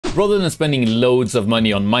Rather than spending loads of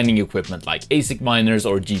money on mining equipment like ASIC miners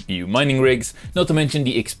or GPU mining rigs, not to mention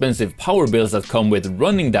the expensive power bills that come with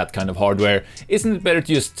running that kind of hardware, isn't it better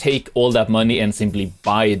to just take all that money and simply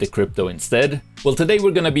buy the crypto instead? Well, today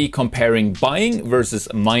we're gonna be comparing buying versus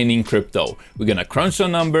mining crypto. We're gonna crunch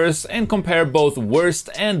some numbers and compare both worst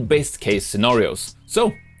and best case scenarios.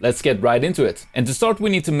 So, let's get right into it. And to start, we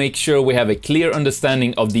need to make sure we have a clear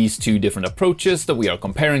understanding of these two different approaches that we are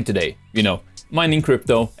comparing today. You know, mining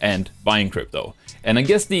crypto and buying crypto. And I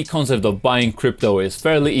guess the concept of buying crypto is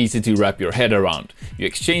fairly easy to wrap your head around. You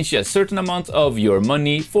exchange a certain amount of your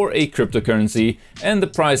money for a cryptocurrency, and the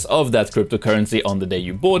price of that cryptocurrency on the day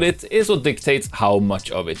you bought it is what dictates how much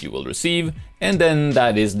of it you will receive, and then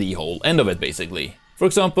that is the whole end of it basically. For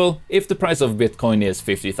example, if the price of Bitcoin is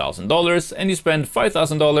 $50,000 and you spend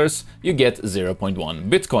 $5,000, you get 0.1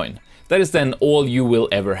 Bitcoin. That is then all you will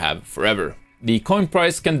ever have forever. The coin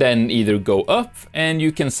price can then either go up and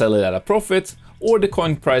you can sell it at a profit, or the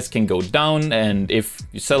coin price can go down, and if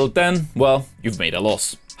you sell it then, well, you've made a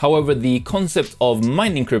loss. However, the concept of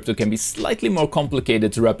mining crypto can be slightly more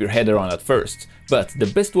complicated to wrap your head around at first, but the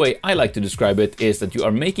best way I like to describe it is that you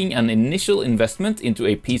are making an initial investment into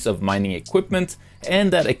a piece of mining equipment,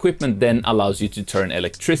 and that equipment then allows you to turn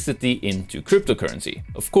electricity into cryptocurrency.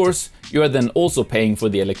 Of course, you are then also paying for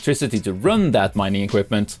the electricity to run that mining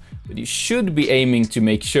equipment, but you should be aiming to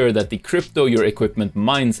make sure that the crypto your equipment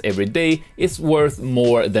mines every day is worth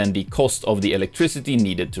more than the cost of the electricity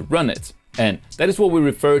needed to run it. And that is what we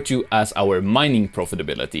refer to as our mining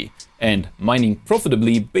profitability. And mining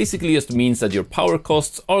profitably basically just means that your power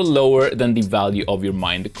costs are lower than the value of your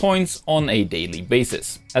mined coins on a daily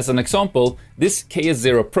basis. As an example, this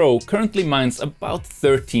KS0 Pro currently mines about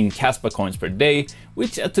 13 Kaspa coins per day,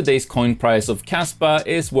 which at today's coin price of Kaspa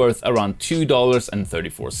is worth around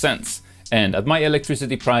 $2.34. And at my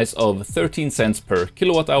electricity price of 13 cents per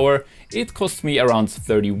kilowatt hour, it costs me around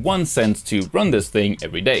 31 cents to run this thing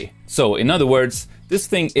every day. So in other words, this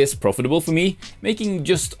thing is profitable for me, making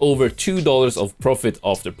just over $2 of profit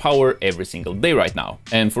after power every single day right now.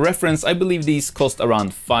 And for reference, I believe these cost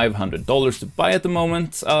around $500 to buy at the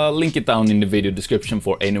moment. I'll link it down in the video description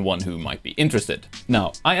for anyone who might be interested.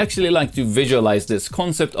 Now, I actually like to visualize this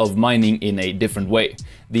concept of mining in a different way.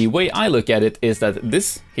 The way I look at it is that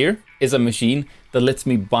this here is a machine that lets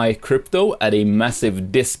me buy crypto at a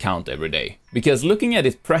massive discount every day. Because looking at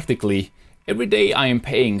it practically, every day I am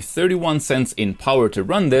paying 31 cents in power to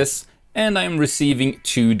run this, and I am receiving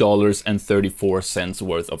 $2.34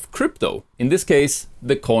 worth of crypto. In this case,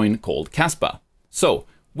 the coin called Kaspa. So,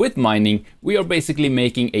 with mining, we are basically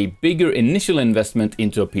making a bigger initial investment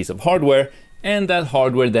into a piece of hardware, and that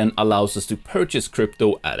hardware then allows us to purchase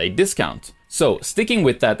crypto at a discount. So, sticking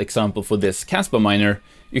with that example for this Kaspa miner,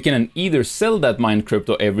 you can either sell that mined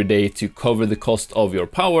crypto every day to cover the cost of your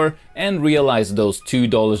power and realize those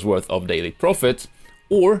 $2 worth of daily profit,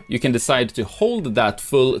 or you can decide to hold that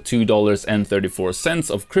full $2.34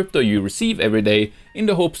 of crypto you receive every day in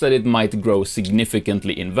the hopes that it might grow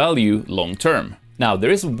significantly in value long term. Now,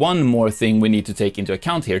 there is one more thing we need to take into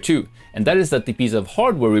account here too, and that is that the piece of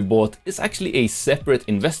hardware we bought is actually a separate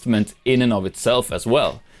investment in and of itself as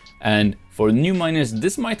well. And for new miners,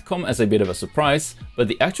 this might come as a bit of a surprise, but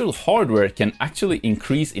the actual hardware can actually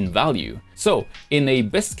increase in value. So, in a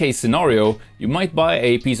best case scenario, you might buy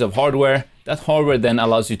a piece of hardware. That hardware then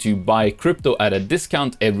allows you to buy crypto at a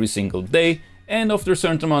discount every single day, and after a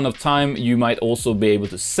certain amount of time, you might also be able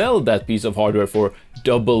to sell that piece of hardware for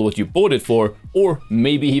double what you bought it for, or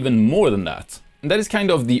maybe even more than that. And that is kind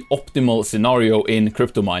of the optimal scenario in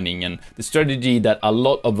crypto mining, and the strategy that a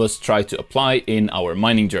lot of us try to apply in our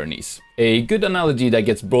mining journeys. A good analogy that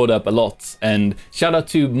gets brought up a lot, and shout out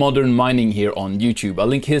to Modern Mining here on YouTube. I'll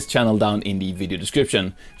link his channel down in the video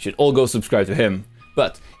description. You should all go subscribe to him.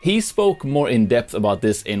 But he spoke more in depth about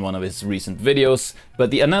this in one of his recent videos, but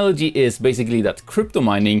the analogy is basically that crypto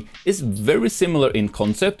mining is very similar in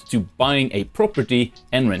concept to buying a property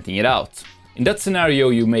and renting it out. In that scenario,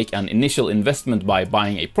 you make an initial investment by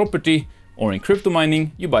buying a property, or in crypto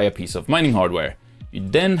mining, you buy a piece of mining hardware. You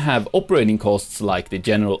then have operating costs like the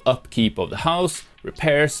general upkeep of the house,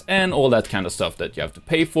 repairs, and all that kind of stuff that you have to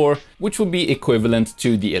pay for, which would be equivalent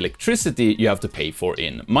to the electricity you have to pay for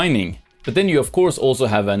in mining. But then you of course also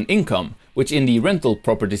have an income, which in the rental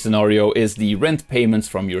property scenario is the rent payments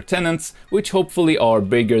from your tenants, which hopefully are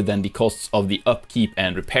bigger than the costs of the upkeep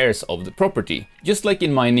and repairs of the property. Just like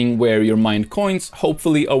in mining, where your mined coins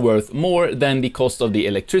hopefully are worth more than the cost of the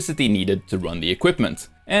electricity needed to run the equipment.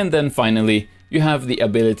 And then finally, you have the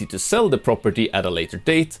ability to sell the property at a later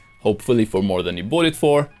date, hopefully for more than you bought it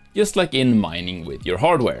for, just like in mining with your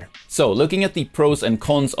hardware. So looking at the pros and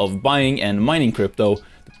cons of buying and mining crypto,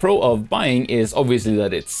 The pro of buying is obviously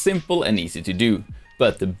that it's simple and easy to do.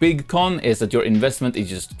 But the big con is that your investment is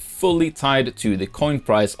just fully tied to the coin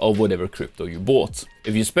price of whatever crypto you bought.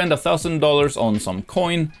 If you spend $1,000 on some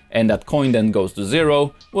coin and that coin then goes to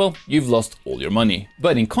zero, well, you've lost all your money.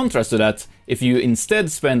 But in contrast to that, if you instead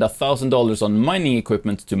spend $1,000 on mining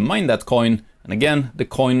equipment to mine that coin, and again, the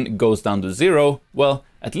coin goes down to zero, well,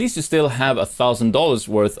 at least you still have $1,000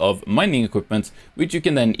 worth of mining equipment, which you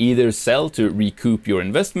can then either sell to recoup your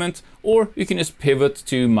investment, or you can just pivot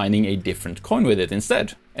to mining a different coin with it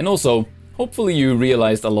instead. And also, hopefully you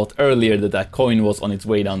realized a lot earlier that that coin was on its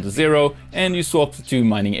way down to zero, and you swapped to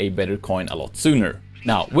mining a better coin a lot sooner.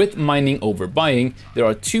 Now, with mining over buying, there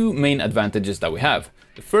are two main advantages that we have.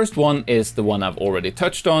 The first one is the one I've already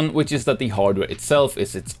touched on, which is that the hardware itself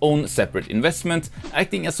is its own separate investment,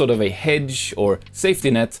 acting as sort of a hedge or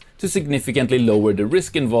safety net to significantly lower the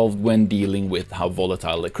risk involved when dealing with how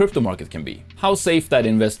volatile the crypto market can be. How safe that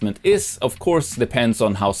investment is, of course, depends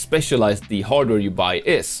on how specialized the hardware you buy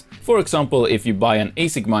is. For example, if you buy an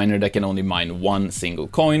ASIC miner that can only mine one single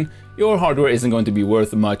coin, your hardware isn't going to be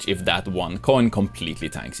worth much if that one coin completely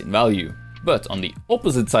tanks in value. But on the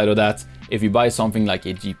opposite side of that, if you buy something like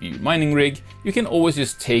a GPU mining rig, you can always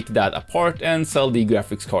just take that apart and sell the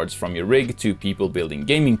graphics cards from your rig to people building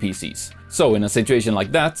gaming PCs. So in a situation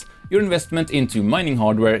like that, your investment into mining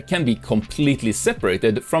hardware can be completely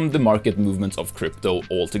separated from the market movements of crypto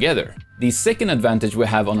altogether. The second advantage we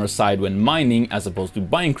have on our side when mining as opposed to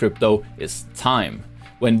buying crypto is time.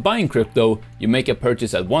 When buying crypto, you make a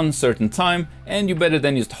purchase at one certain time, and you better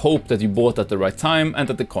then just hope that you bought at the right time and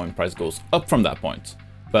that the coin price goes up from that point.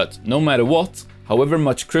 But no matter what, however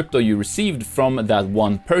much crypto you received from that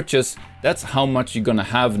one purchase, that's how much you're gonna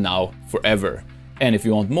have now forever. And if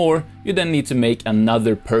you want more, you then need to make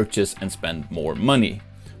another purchase and spend more money.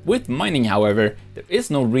 With mining, however, there is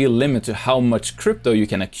no real limit to how much crypto you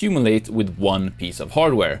can accumulate with one piece of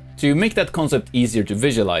hardware. To make that concept easier to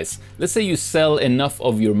visualize, let's say you sell enough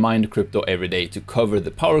of your mined crypto every day to cover the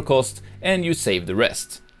power cost and you save the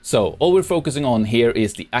rest. So all we're focusing on here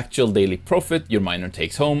is the actual daily profit your miner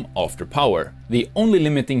takes home after power. The only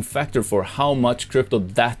limiting factor for how much crypto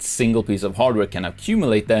that single piece of hardware can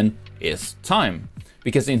accumulate then is time.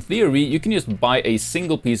 Because in theory, you can just buy a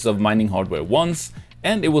single piece of mining hardware once,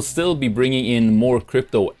 and it will still be bringing in more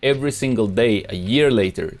crypto every single day, a year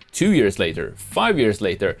later, 2 years later, 5 years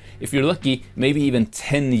later, if you're lucky, maybe even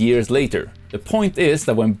 10 years later. The point is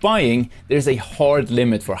that when buying, there's a hard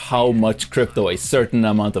limit for how much crypto a certain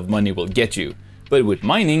amount of money will get you. But with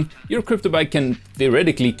mining, your crypto bag can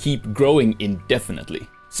theoretically keep growing indefinitely.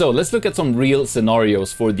 So let's look at some real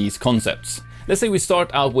scenarios for these concepts. Let's say we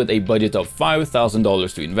start out with a budget of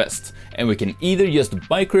 $5,000 to invest, and we can either just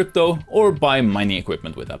buy crypto or buy mining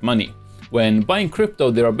equipment with that money. When buying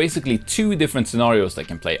crypto, there are basically two different scenarios that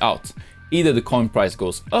can play out. Either the coin price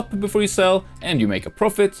goes up before you sell and you make a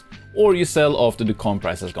profit, or you sell after the coin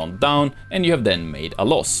price has gone down and you have then made a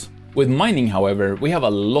loss. With mining, however, we have a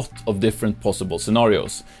lot of different possible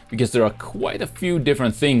scenarios, because there are quite a few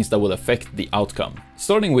different things that will affect the outcome.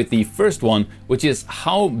 Starting with the first one, which is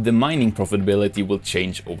how the mining profitability will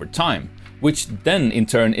change over time, which then in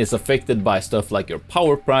turn is affected by stuff like your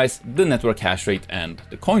power price, the network hash rate, and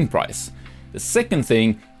the coin price. The second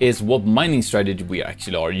thing is what mining strategy we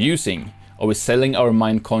actually are using. Are we selling our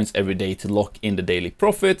mined coins every day to lock in the daily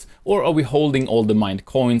profit, or are we holding all the mined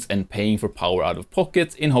coins and paying for power out of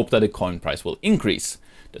pocket in hope that the coin price will increase?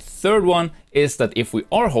 The third one is that if we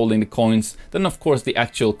are holding the coins, then of course the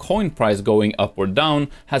actual coin price going up or down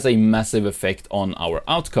has a massive effect on our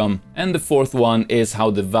outcome. And the fourth one is how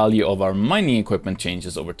the value of our mining equipment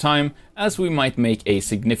changes over time, as we might make a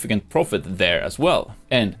significant profit there as well.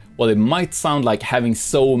 And while it might sound like having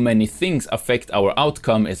so many things affect our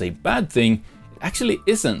outcome is a bad thing, it actually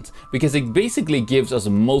isn't, because it basically gives us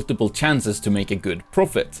multiple chances to make a good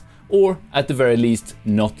profit, or at the very least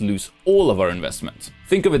not lose all of our investment.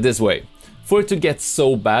 Think of it this way: for it to get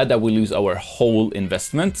so bad that we lose our whole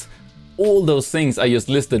investment, all those things I just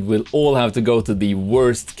listed will all have to go to the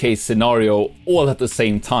worst case scenario all at the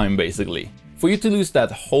same time, basically. For you to lose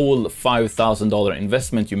that whole $5,000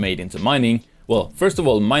 investment you made into mining, well, first of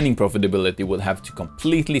all, mining profitability would have to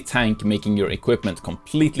completely tank, making your equipment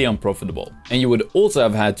completely unprofitable. And you would also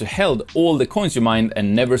have had to held all the coins you mined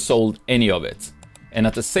and never sold any of it. And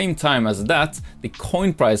at the same time as that, the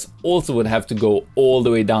coin price also would have to go all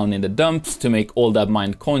the way down in the dumps to make all that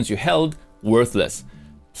mined coins you held worthless.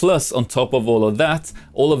 Plus, on top of all of that,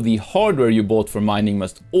 all of the hardware you bought for mining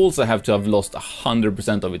must also have to have lost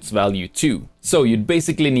 100% of its value too. So you'd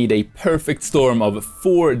basically need a perfect storm of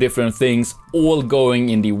 4 different things, all going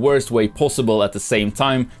in the worst way possible at the same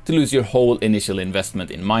time to lose your whole initial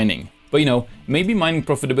investment in mining. But you know, maybe mining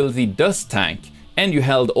profitability does tank, and you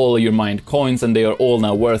held all of your mined coins and they are all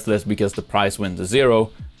now worthless because the price went to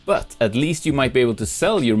zero. But at least you might be able to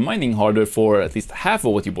sell your mining hardware for at least half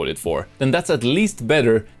of what you bought it for. Then that's at least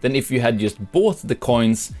better than if you had just bought the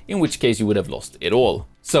coins, in which case you would have lost it all.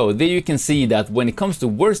 So there you can see that when it comes to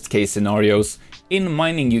worst case scenarios, in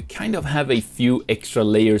mining you kind of have a few extra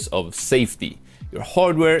layers of safety. Your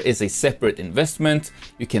hardware is a separate investment,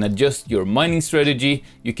 you can adjust your mining strategy,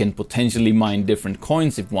 you can potentially mine different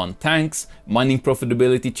coins if one tanks, mining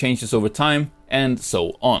profitability changes over time, and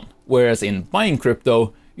so on. Whereas in buying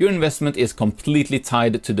crypto, your investment is completely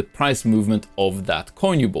tied to the price movement of that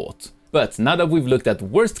coin you bought. But now that we've looked at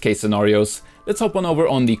worst case scenarios, let's hop on over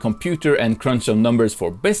on the computer and crunch some numbers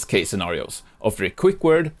for best case scenarios, after a quick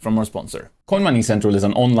word from our sponsor. Coin Mining Central is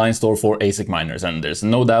an online store for ASIC miners, and there's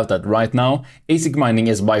no doubt that right now, ASIC mining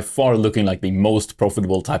is by far looking like the most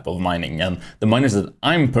profitable type of mining, and the miners that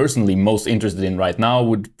I'm personally most interested in right now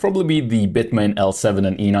would probably be the Bitmain L7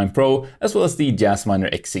 and E9 Pro, as well as the Jas-Miner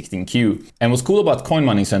X16Q. And what's cool about Coin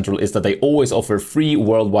Mining Central is that they always offer free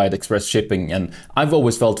worldwide express shipping, and I've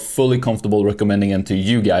always felt fully comfortable recommending them to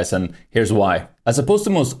you guys, and here's why. As opposed to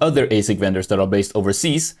most other ASIC vendors that are based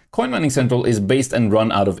overseas, Coin Mining Central is based and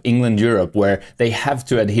run out of England, Europe, where they have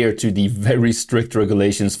to adhere to the very strict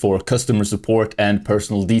regulations for customer support and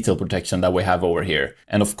personal detail protection that we have over here.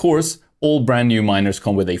 And of course, all brand new miners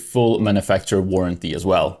come with a full manufacturer warranty as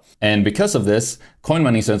well. And because of this, Coin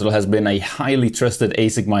Mining Central has been a highly trusted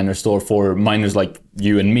ASIC miner store for miners like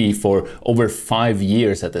you and me for over 5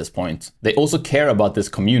 years at this point. They also care about this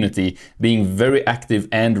community, being very active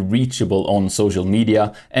and reachable on social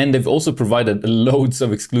media, and they've also provided loads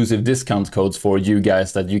of exclusive discount codes for you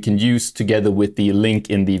guys that you can use together with the link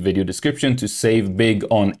in the video description to save big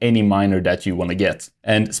on any miner that you want to get.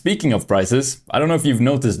 And speaking of prices, I don't know if you've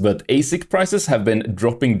noticed, but ASIC prices have been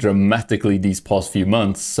dropping dramatically these past few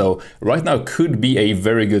months, so right now could be a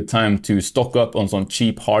very good time to stock up on some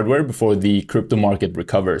cheap hardware before the crypto market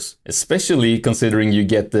recovers. Especially considering you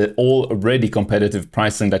get the already competitive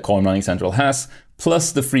pricing that Coin Mining Central has,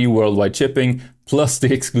 plus the free worldwide shipping, plus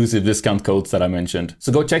the exclusive discount codes that I mentioned.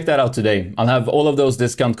 So go check that out today. I'll have all of those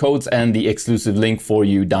discount codes and the exclusive link for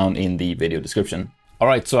you down in the video description.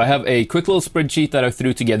 Alright, so I have a quick little spreadsheet that I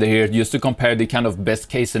threw together here just to compare the kind of best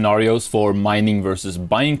case scenarios for mining versus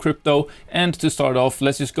buying crypto. And to start off,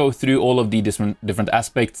 let's just go through all of the different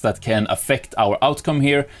aspects that can affect our outcome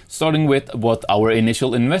here, starting with what our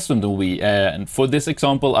initial investment will be. And for this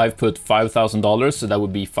example, I've put $5,000, so that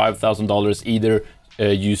would be $5,000 either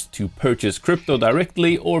used to purchase crypto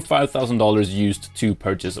directly or $5,000 used to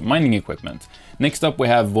purchase mining equipment. Next up, we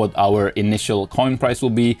have what our initial coin price will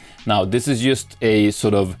be. Now, this is just a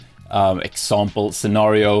sort of example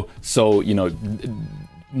scenario. So, you know,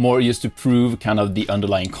 more just to prove kind of the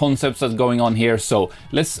underlying concepts that's going on here. So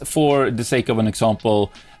let's, for the sake of an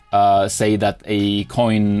example, say that a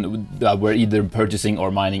coin that we're either purchasing or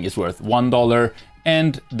mining is worth $1.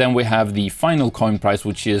 And then we have the final coin price,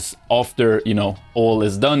 which is after, you know, all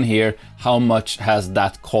is done here, how much has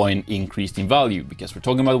that coin increased in value? Because we're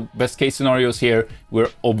talking about best case scenarios here,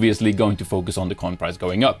 we're obviously going to focus on the coin price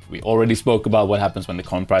going up. We already spoke about what happens when the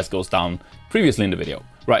coin price goes down previously in the video.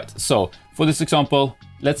 Right, so for this example,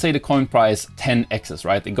 let's say the coin price 10x's,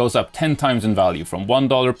 right? It goes up 10 times in value from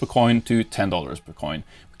 $1 per coin to $10 per coin.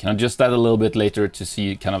 We can adjust that a little bit later to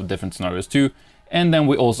see kind of different scenarios too. And then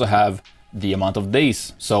we also have the amount of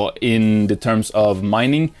days. So in the terms of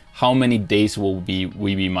mining, how many days will we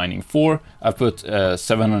be mining for? I've put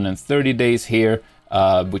 730 days here,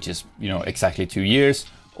 which is, you know, exactly 2 years.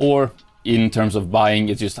 Or in terms of buying,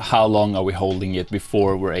 it's just how long are we holding it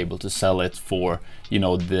before we're able to sell it for, you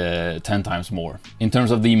know, the 10 times more. In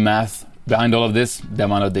terms of the math behind all of this, the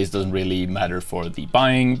amount of days doesn't really matter for the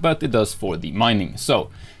buying, but it does for the mining. So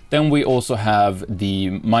then we also have the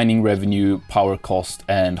mining revenue, power cost,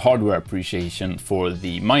 and hardware appreciation for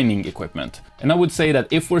the mining equipment. And I would say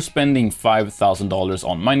that if we're spending $5,000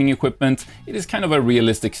 on mining equipment, it is kind of a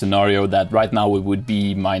realistic scenario that right now we would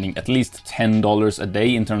be mining at least $10 a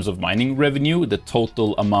day in terms of mining revenue, the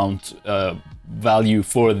total amount value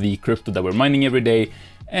for the crypto that we're mining every day,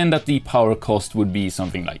 and that the power cost would be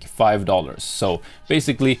something like $5. So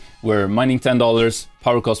basically we're mining $10,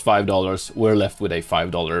 power cost $5, we're left with a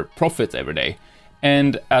 $5 profit every day.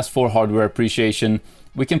 And as for hardware appreciation,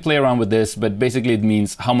 we can play around with this, but basically it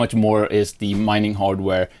means how much more is the mining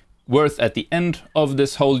hardware worth at the end of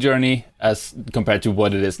this whole journey as compared to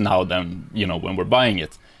what it is now then, you know, when we're buying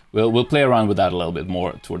it. We'll play around with that a little bit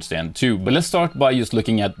more towards the end too. But let's start by just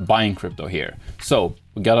looking at buying crypto here. So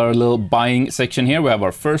we got our little buying section here. We have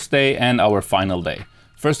our first day and our final day.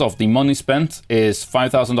 First off, the money spent is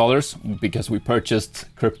 $5,000 because we purchased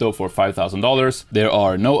crypto for $5,000. There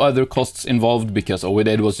are no other costs involved because all we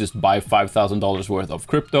did was just buy $5,000 worth of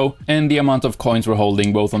crypto. And the amount of coins we're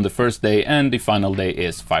holding both on the first day and the final day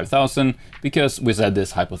is 5,000 because we said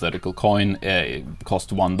this hypothetical coin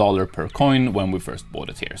cost $1 per coin when we first bought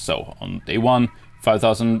it here. So on day one,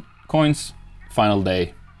 5,000 coins, final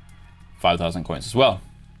day, 5,000 coins as well.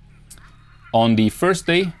 On the first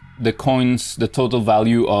day, the coins, the total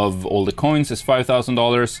value of all the coins is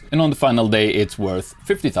 $5,000, and on the final day it's worth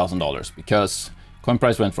 $50,000 because coin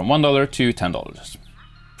price went from $1 to $10.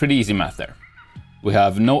 Pretty easy math there. We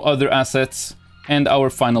have no other assets, and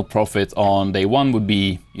our final profit on day one would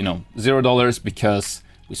be, you know, $0 because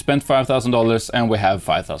we spent $5,000 and we have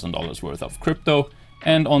 $5,000 worth of crypto.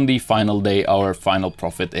 And on the final day, our final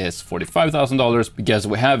profit is $45,000 because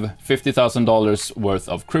we have $50,000 worth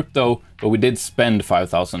of crypto, but we did spend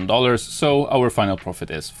 $5,000, so our final profit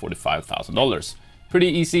is $45,000. Pretty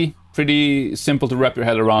easy, pretty simple to wrap your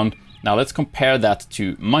head around. Now let's compare that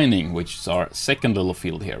to mining, which is our second little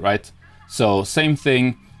field here, right? So same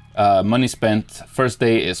thing, money spent first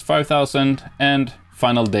day is 5,000 and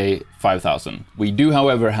final day 5,000. We do,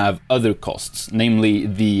 however, have other costs, namely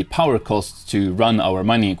the power costs to run our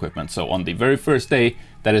mining equipment. So on the very first day,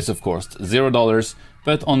 that is of course $0,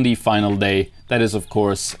 but on the final day, that is of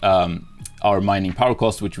course our mining power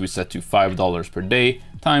cost, which we set to $5 per day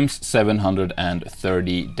times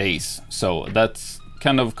 730 days. So that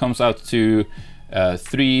kind of comes out to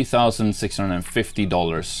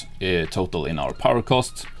 $3,650 total in our power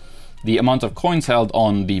costs. The amount of coins held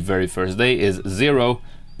on the very first day is 0,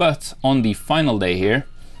 but on the final day here,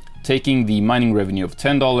 taking the mining revenue of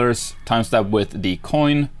 $10 times that with the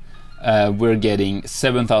coin, we're getting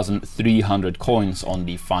 7,300 coins on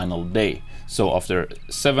the final day. So after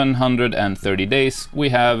 730 days, we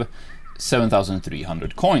have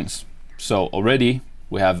 7,300 coins. So already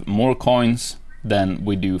we have more coins than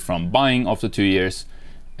we do from buying after 2 years,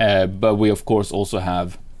 but we of course also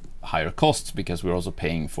have higher costs because we're also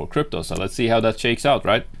paying for crypto. So let's see how that shakes out,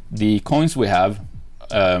 right? The coins we have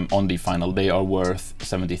on the final day are worth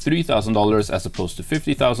 $73,000 as opposed to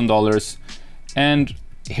 $50,000. And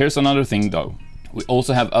here's another thing though. We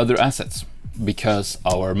also have other assets because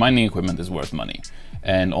our mining equipment is worth money.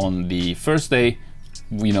 And on the first day,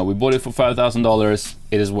 you know, we bought it for $5,000.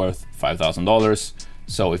 It is worth $5,000.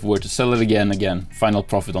 So if we were to sell it again, final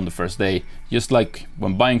profit on the first day, just like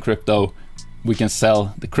when buying crypto, we can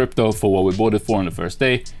sell the crypto for what we bought it for on the first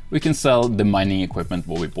day. We can sell the mining equipment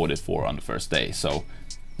what we bought it for on the first day. So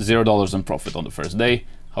 $0 in profit on the first day.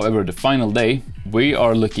 However, the final day, we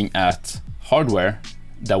are looking at hardware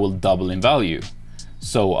that will double in value.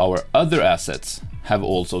 So our other assets have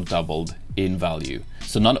also doubled in value.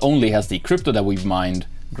 So not only has the crypto that we've mined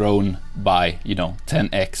grown by, you know,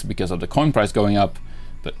 10x because of the coin price going up,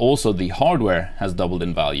 but also the hardware has doubled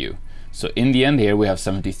in value. So in the end here, we have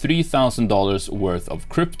 $73,000 worth of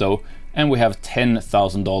crypto and we have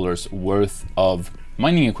 $10,000 worth of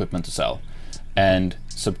mining equipment to sell. And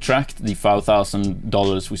subtract the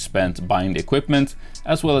 $5,000 we spent buying the equipment,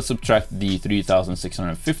 as well as subtract the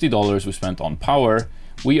 $3,650 we spent on power,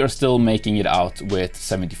 we are still making it out with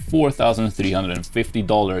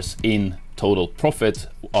 $74,350 in total profit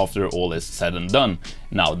after all is said and done.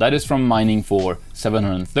 Now that is from mining for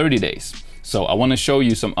 730 days. So I want to show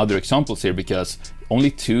you some other examples here because only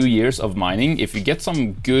 2 years of mining, if you get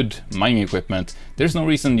some good mining equipment, there's no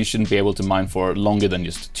reason you shouldn't be able to mine for longer than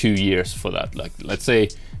just 2 years for that. Like let's say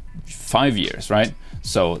 5 years, right?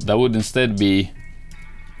 So that would instead be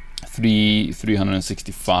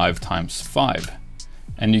 365 times 5.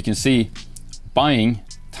 And you can see buying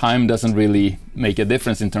time doesn't really make a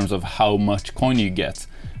difference in terms of how much coin you get,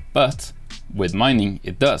 but with mining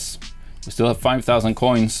it does. We still have 5,000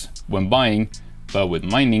 coins when buying, but with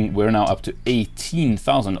mining we're now up to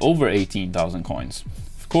 18,000, over 18,000 coins.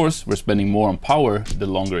 Of course, we're spending more on power the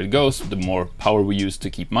longer it goes, the more power we use to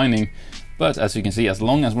keep mining. But as you can see, as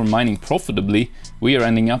long as we're mining profitably, we are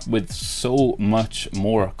ending up with so much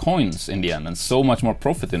more coins in the end and so much more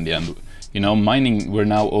profit in the end. You know, mining, we're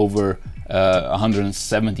now over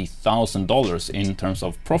 $170,000 in terms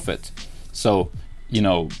of profit. So, you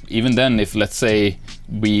know, even then, if let's say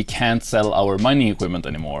we can't sell our mining equipment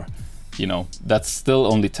anymore, you know, that's still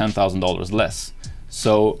only $10,000 less.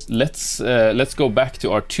 So let's go back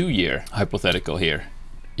to our 2-year hypothetical here.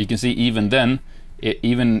 You can see even then,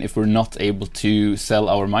 even if we're not able to sell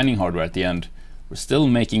our mining hardware at the end, we're still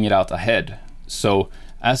making it out ahead. So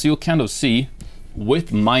as you'll kind of see,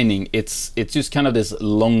 with mining, it's just kind of this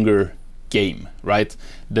longer game, right?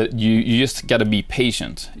 That you just gotta be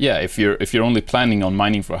patient. Yeah, if you're only planning on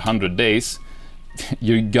mining for 100 days,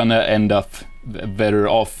 you're gonna end up better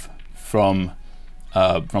off from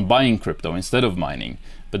buying crypto instead of mining.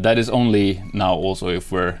 But that is only now also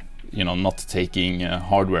if we're not taking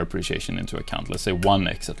hardware appreciation into account. Let's say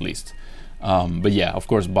 1x at least. But yeah, of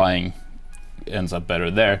course, buying ends up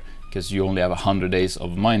better there because you only have 100 days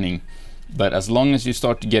of mining. But as long as you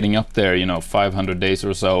start getting up there, 500 days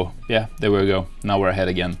or so, yeah, there we go. Now we're ahead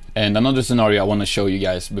again. And another scenario I want to show you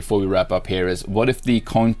guys before we wrap up here is, what if the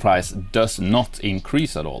coin price does not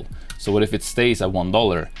increase at all? So what if it stays at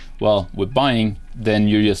 $1? Well, with buying, then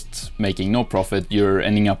you're just making no profit. You're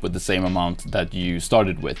ending up with the same amount that you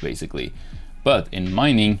started with, basically. But in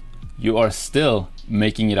mining, you are still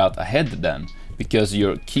making it out ahead then, because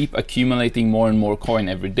you keep accumulating more and more coin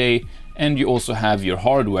every day, and you also have your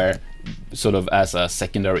hardware sort of as a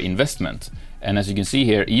secondary investment. And as you can see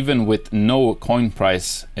here, even with no coin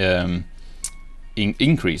price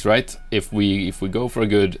increase, right? If we go for a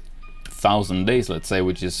good 1,000 days, let's say,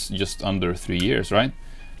 which is just under 3 years, right?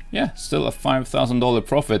 Yeah, still a $5,000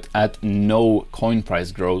 profit at no coin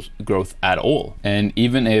price growth at all. And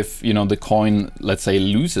even if the coin, let's say,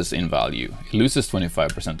 loses in value, it loses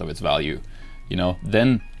 25% of its value,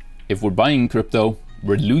 then if we're buying crypto,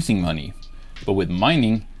 we're losing money. But with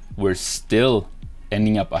mining, we're still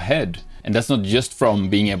ending up ahead. And that's not just from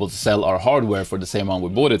being able to sell our hardware for the same amount we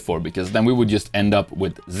bought it for, because then we would just end up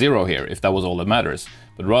with zero here if that was all that matters.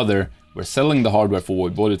 But rather, we're selling the hardware for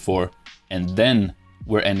what we bought it for, and then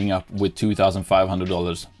we're ending up with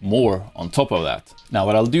 $2,500 more on top of that. Now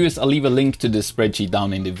what I'll do is I'll leave a link to this spreadsheet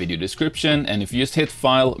down in the video description, and if you just hit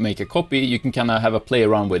file, make a copy, you can kind of have a play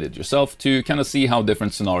around with it yourself to kind of see how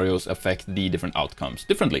different scenarios affect the different outcomes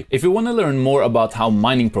differently. If you want to learn more about how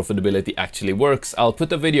mining profitability actually works, I'll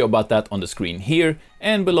put a video about that on the screen here,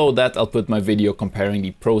 and below that I'll put my video comparing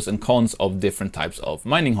the pros and cons of different types of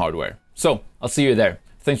mining hardware. So I'll see you there.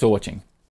 Thanks for watching.